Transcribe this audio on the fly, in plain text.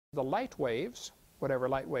the light waves, whatever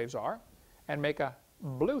light waves are, and make a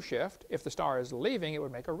blue shift. If the star is leaving, it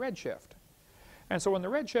would make a red shift. And so when the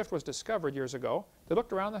red shift was discovered years ago, they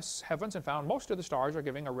looked around the heavens and found most of the stars are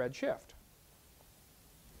giving a red shift.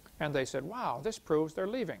 And they said, wow, this proves they're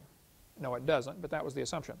leaving. No, it doesn't, but that was the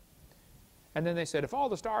assumption. And then they said, if all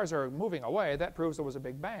the stars are moving away, that proves there was a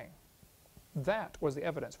Big Bang. That was the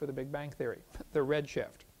evidence for the Big Bang theory, the red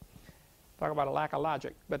shift. Talk about a lack of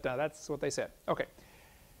logic, but that's what they said. Okay.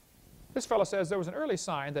 This fellow says there was an early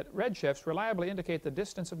sign that red shifts reliably indicate the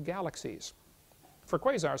distance of galaxies. For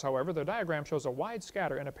quasars, however, the diagram shows a wide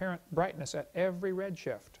scatter in apparent brightness at every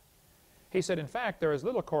redshift. He said, in fact, there is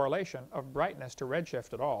little correlation of brightness to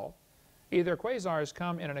redshift at all. Either quasars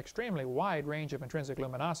come in an extremely wide range of intrinsic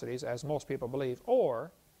luminosities, as most people believe,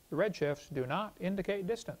 or the redshifts do not indicate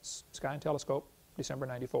distance. Sky and Telescope, December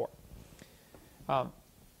 94.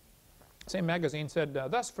 Same magazine said,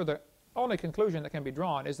 thus, for the only conclusion that can be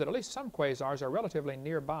drawn is that at least some quasars are relatively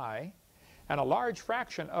nearby, and a large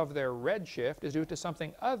fraction of their redshift is due to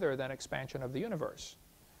something other than expansion of the universe.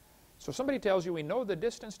 So if somebody tells you we know the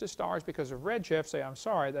distance to stars because of redshift, say, I'm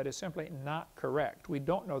sorry, that is simply not correct. We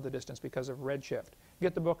don't know the distance because of redshift.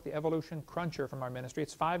 Get the book, The Evolution Cruncher, from our ministry.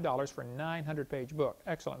 It's $5 for a 900-page book.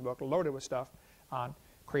 Excellent book, loaded with stuff on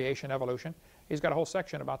creation, evolution. He's got a whole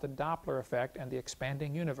section about the Doppler effect and the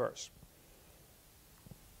expanding universe.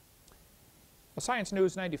 Science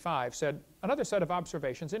News 95 said, another set of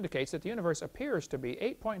observations indicates that the universe appears to be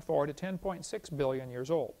 8.4 to 10.6 billion years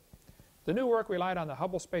old. The new work relied on the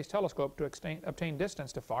Hubble Space Telescope to obtain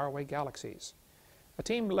distance to faraway galaxies. A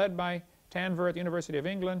team led by Tanver at the University of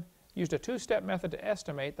England used a two-step method to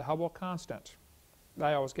estimate the Hubble constant.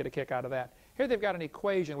 I always get a kick out of that. Here they've got an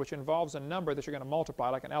equation which involves a number that you're going to multiply,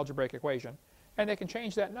 like an algebraic equation, and they can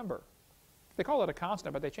change that number. They call it a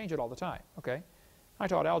constant, but they change it all the time, okay? I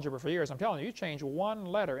taught algebra for years. I'm telling you, you change one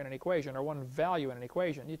letter in an equation or one value in an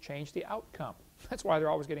equation, you change the outcome. That's why they're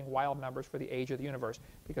always getting wild numbers for the age of the universe,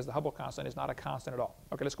 because the Hubble constant is not a constant at all.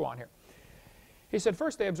 Okay, let's go on here. He said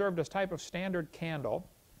first they observed a type of standard candle,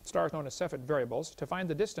 stars known as Cepheid variables, to find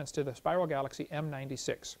the distance to the spiral galaxy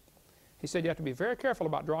M96. He said you have to be very careful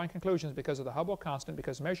about drawing conclusions because of the Hubble constant,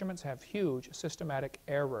 because measurements have huge systematic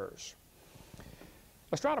errors.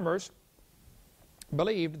 Astronomers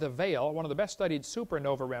believed the Veil, one of the best studied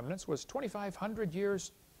supernova remnants, was 2,500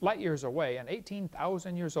 light years away and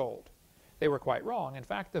 18,000 years old. They were quite wrong. In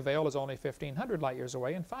fact, the Veil is only 1,500 light years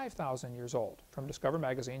away and 5,000 years old, from Discover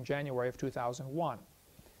magazine, January of 2001.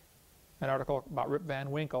 An article about Rip Van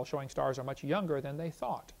Winkle showing stars are much younger than they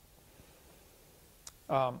thought.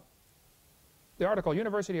 The article,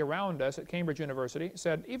 University Around Us at Cambridge University,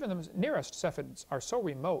 said even the nearest Cepheids are so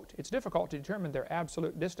remote, it's difficult to determine their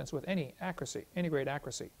absolute distance with any accuracy, any great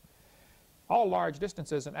accuracy. All large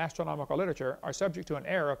distances in astronomical literature are subject to an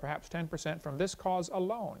error of perhaps 10% from this cause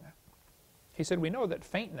alone. He said, we know that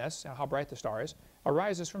faintness, how bright the star is,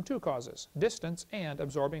 arises from two causes, distance and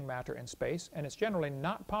absorbing matter in space, and it's generally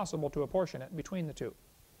not possible to apportion it between the two.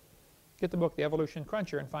 Get the book, The Evolution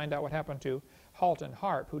Cruncher, and find out what happened to Halt and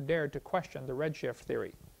Harp, who dared to question the redshift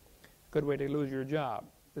theory. Good way to lose your job.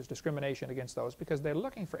 There's discrimination against those because they're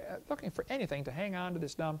looking for anything to hang on to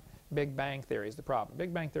this dumb Big Bang theory is the problem.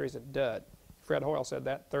 Big Bang theory is a dud. Fred Hoyle said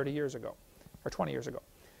that 30 years ago, or 20 years ago.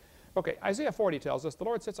 Okay, Isaiah 40 tells us the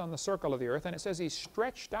Lord sits on the circle of the earth, and it says He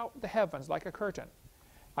stretched out the heavens like a curtain.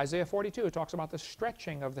 Isaiah 42 talks about the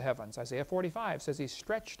stretching of the heavens. Isaiah 45 says He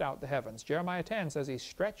stretched out the heavens. Jeremiah 10 says He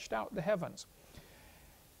stretched out the heavens.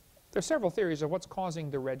 There are several theories of what's causing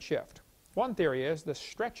the red shift. One theory is the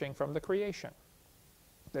stretching from the creation.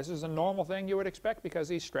 This is a normal thing you would expect because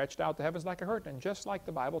He stretched out the heavens like a curtain, just like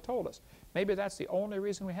the Bible told us. Maybe that's the only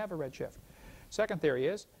reason we have a red shift. Second theory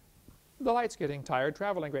is the light's getting tired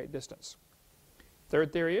traveling great distance.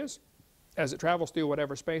 Third theory is, as it travels through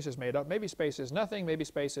whatever space is made up, maybe space is nothing, maybe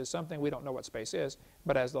space is something, we don't know what space is,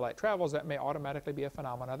 but as the light travels, that may automatically be a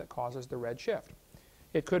phenomena that causes the red shift.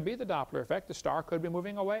 It could be the Doppler effect. The star could be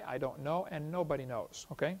moving away. I don't know, and nobody knows,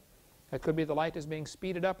 okay? It could be the light is being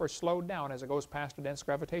speeded up or slowed down as it goes past a dense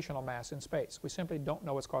gravitational mass in space. We simply don't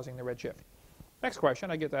know what's causing the red shift. Next question,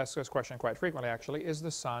 I get asked this question quite frequently actually, is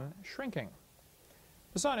the sun shrinking?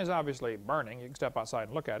 The sun is obviously burning. You can step outside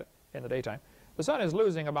and look at it in the daytime. The sun is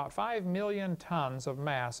losing about 5 million tons of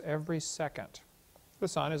mass every second. The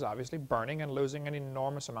sun is obviously burning and losing an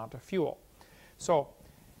enormous amount of fuel. So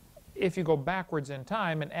if you go backwards in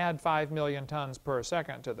time and add 5 million tons per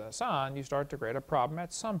second to the sun, you start to create a problem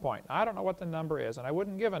at some point. I don't know what the number is, and I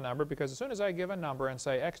wouldn't give a number because as soon as I give a number and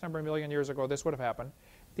say X number of million years ago this would have happened,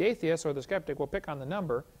 the atheist or the skeptic will pick on the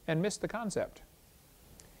number and miss the concept.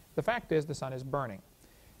 The fact is the sun is burning.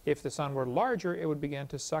 If the sun were larger, it would begin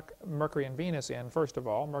to suck Mercury and Venus in, first of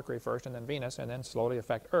all, Mercury first and then Venus, and then slowly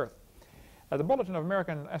affect Earth. The Bulletin of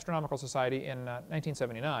American Astronomical Society in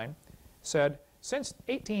 1979 said, since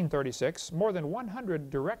 1836, more than 100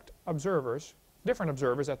 different observers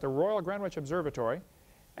at the Royal Greenwich Observatory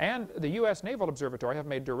and the U.S. Naval Observatory have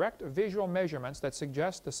made direct visual measurements that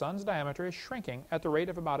suggest the sun's diameter is shrinking at the rate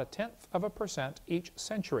of about 0.1% each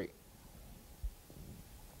century,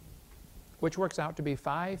 which works out to be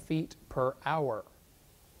 5 feet per hour.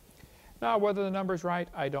 Now, whether the number's right,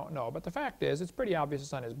 I don't know. But the fact is, it's pretty obvious the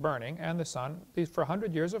sun is burning, and the sun, for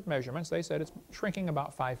 100 years of measurements, they said it's shrinking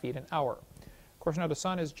about 5 feet an hour. Of course, now the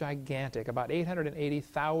sun is gigantic, about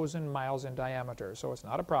 880,000 miles in diameter, so it's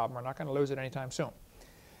not a problem. We're not going to lose it anytime soon.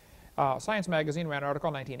 Science magazine ran an article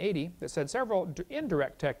in 1980 that said several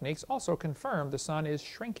indirect techniques also confirm the sun is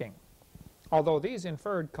shrinking, although these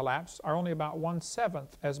inferred collapse are only about 1/7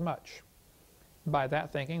 as much. By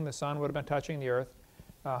that thinking, the sun would have been touching the Earth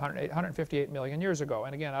 158 million years ago.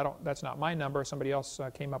 And again, that's not my number. Somebody else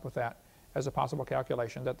came up with that as a possible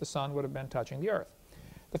calculation, that the sun would have been touching the Earth.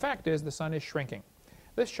 The fact is, the sun is shrinking.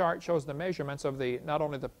 This chart shows the measurements of not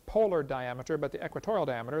only the polar diameter, but the equatorial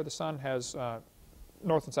diameter. The sun has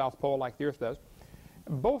north and south pole like the Earth does.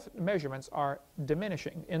 Both measurements are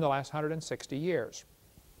diminishing in the last 160 years.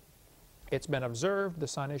 It's been observed the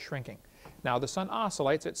sun is shrinking. Now, the sun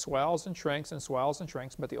oscillates, it swells and shrinks and swells and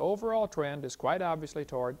shrinks, but the overall trend is quite obviously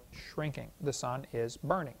toward shrinking. The sun is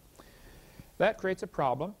burning. That creates a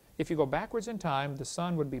problem. If you go backwards in time, the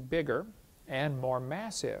sun would be bigger and more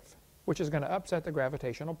massive, which is going to upset the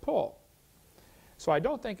gravitational pull. So I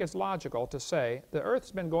don't think it's logical to say the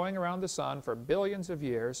Earth's been going around the sun for billions of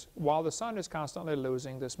years while the sun is constantly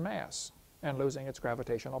losing this mass and losing its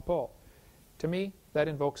gravitational pull. To me, that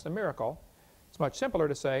invokes the miracle. It's much simpler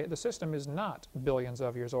to say the system is not billions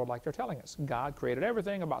of years old like they're telling us. God created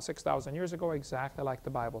everything about 6,000 years ago exactly like the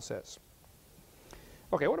Bible says.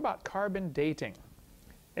 Okay, what about carbon dating?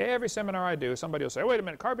 Every seminar I do, somebody will say, wait a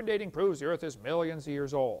minute, carbon dating proves the Earth is millions of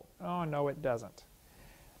years old. Oh, no, it doesn't.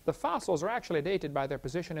 The fossils are actually dated by their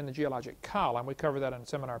position in the geologic column. We cover that in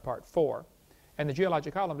seminar part 4. And the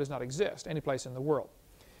geologic column does not exist any place in the world.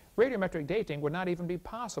 Radiometric dating would not even be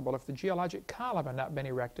possible if the geologic column had not been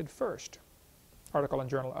erected first. Article in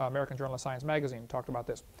American Journal of Science magazine talked about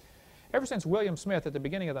this. Ever since William Smith at the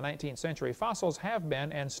beginning of the 19th century, fossils have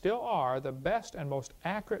been and still are the best and most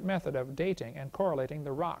accurate method of dating and correlating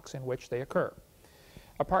the rocks in which they occur.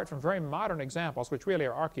 Apart from very modern examples, which really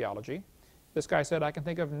are archaeology, this guy said, I can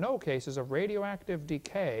think of no cases of radioactive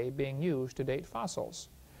decay being used to date fossils.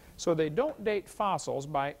 So they don't date fossils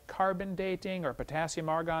by carbon dating or potassium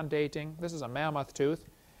argon dating. This is a mammoth tooth.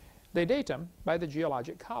 They date them by the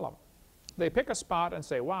geologic column. They pick a spot and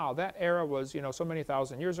say, wow, that era was, so many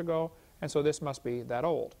thousand years ago, and so this must be that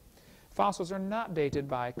old. Fossils are not dated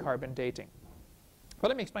by carbon dating. But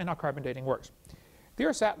let me explain how carbon dating works. The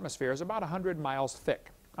Earth's atmosphere is about 100 miles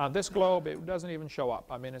thick. On this globe, it doesn't even show up.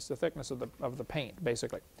 I mean, it's the thickness of the paint,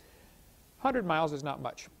 basically. 100 miles is not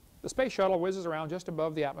much. The space shuttle whizzes around just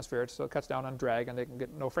above the atmosphere, so it cuts down on drag, and they can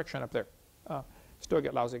get no friction up there. Still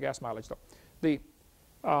get lousy gas mileage, though. The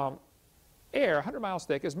air, 100 miles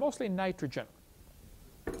thick, is mostly nitrogen.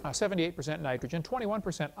 78% nitrogen,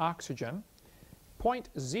 21% oxygen,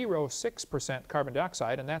 0.06% carbon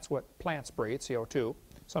dioxide, and that's what plants breathe, CO2.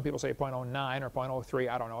 Some people say 0.09 or 0.03,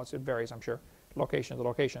 I don't know, it varies, I'm sure, location to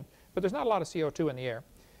location. But there's not a lot of CO2 in the air.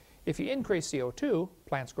 If you increase CO2,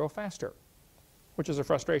 plants grow faster, which is a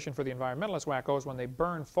frustration for the environmentalist wackos when they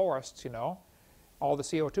burn forests, all the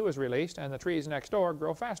CO2 is released and the trees next door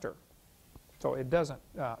grow faster. So it doesn't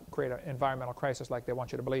create an environmental crisis like they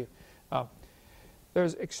want you to believe.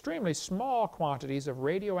 There's extremely small quantities of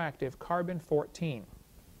radioactive carbon-14.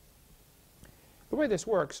 The way this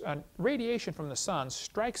works, radiation from the sun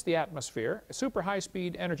strikes the atmosphere, super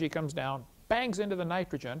high-speed energy comes down, bangs into the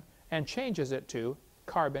nitrogen, and changes it to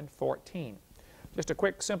carbon-14. Just a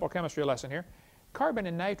quick, simple chemistry lesson here. Carbon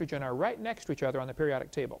and nitrogen are right next to each other on the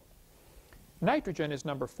periodic table. Nitrogen is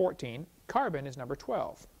number 14, carbon is number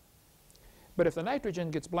 12. But if the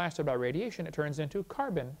nitrogen gets blasted by radiation, it turns into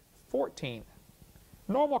carbon-14.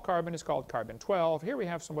 Normal carbon is called carbon-12. Here we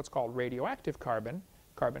have what's called radioactive carbon,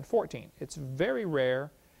 carbon-14. It's very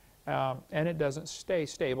rare, and it doesn't stay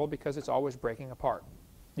stable because it's always breaking apart.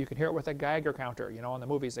 You can hear it with a Geiger counter. In the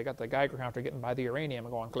movies, they got the Geiger counter getting by the uranium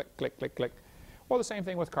and going click, click, click, click. Well, the same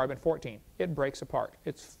thing with carbon-14. It breaks apart.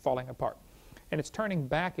 It's falling apart. And it's turning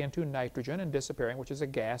back into nitrogen and disappearing, which is a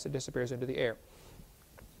gas. It disappears into the air.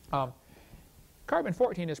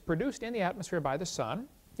 Carbon-14 is produced in the atmosphere by the sun.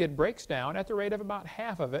 it breaks down at the rate of about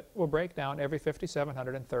half of it will break down every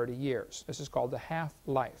 5,730 years. This is called the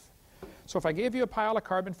half-life. So if I gave you a pile of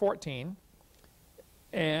carbon-14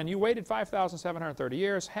 and you waited 5,730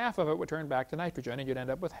 years, half of it would turn back to nitrogen and you'd end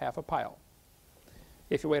up with half a pile.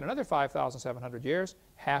 If you wait another 5,700 years,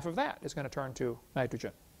 half of that is going to turn to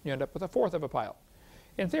nitrogen. You end up with a fourth of a pile.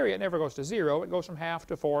 In theory, it never goes to zero. It goes from half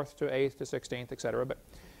to fourth to eighth to 16th, etc. But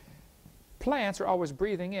plants are always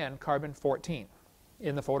breathing in carbon-14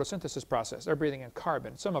 in the photosynthesis process. They're breathing in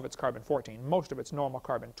carbon. Some of it's carbon-14. Most of it's normal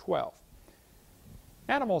carbon-12.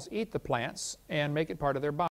 Animals eat the plants and make it part of their body.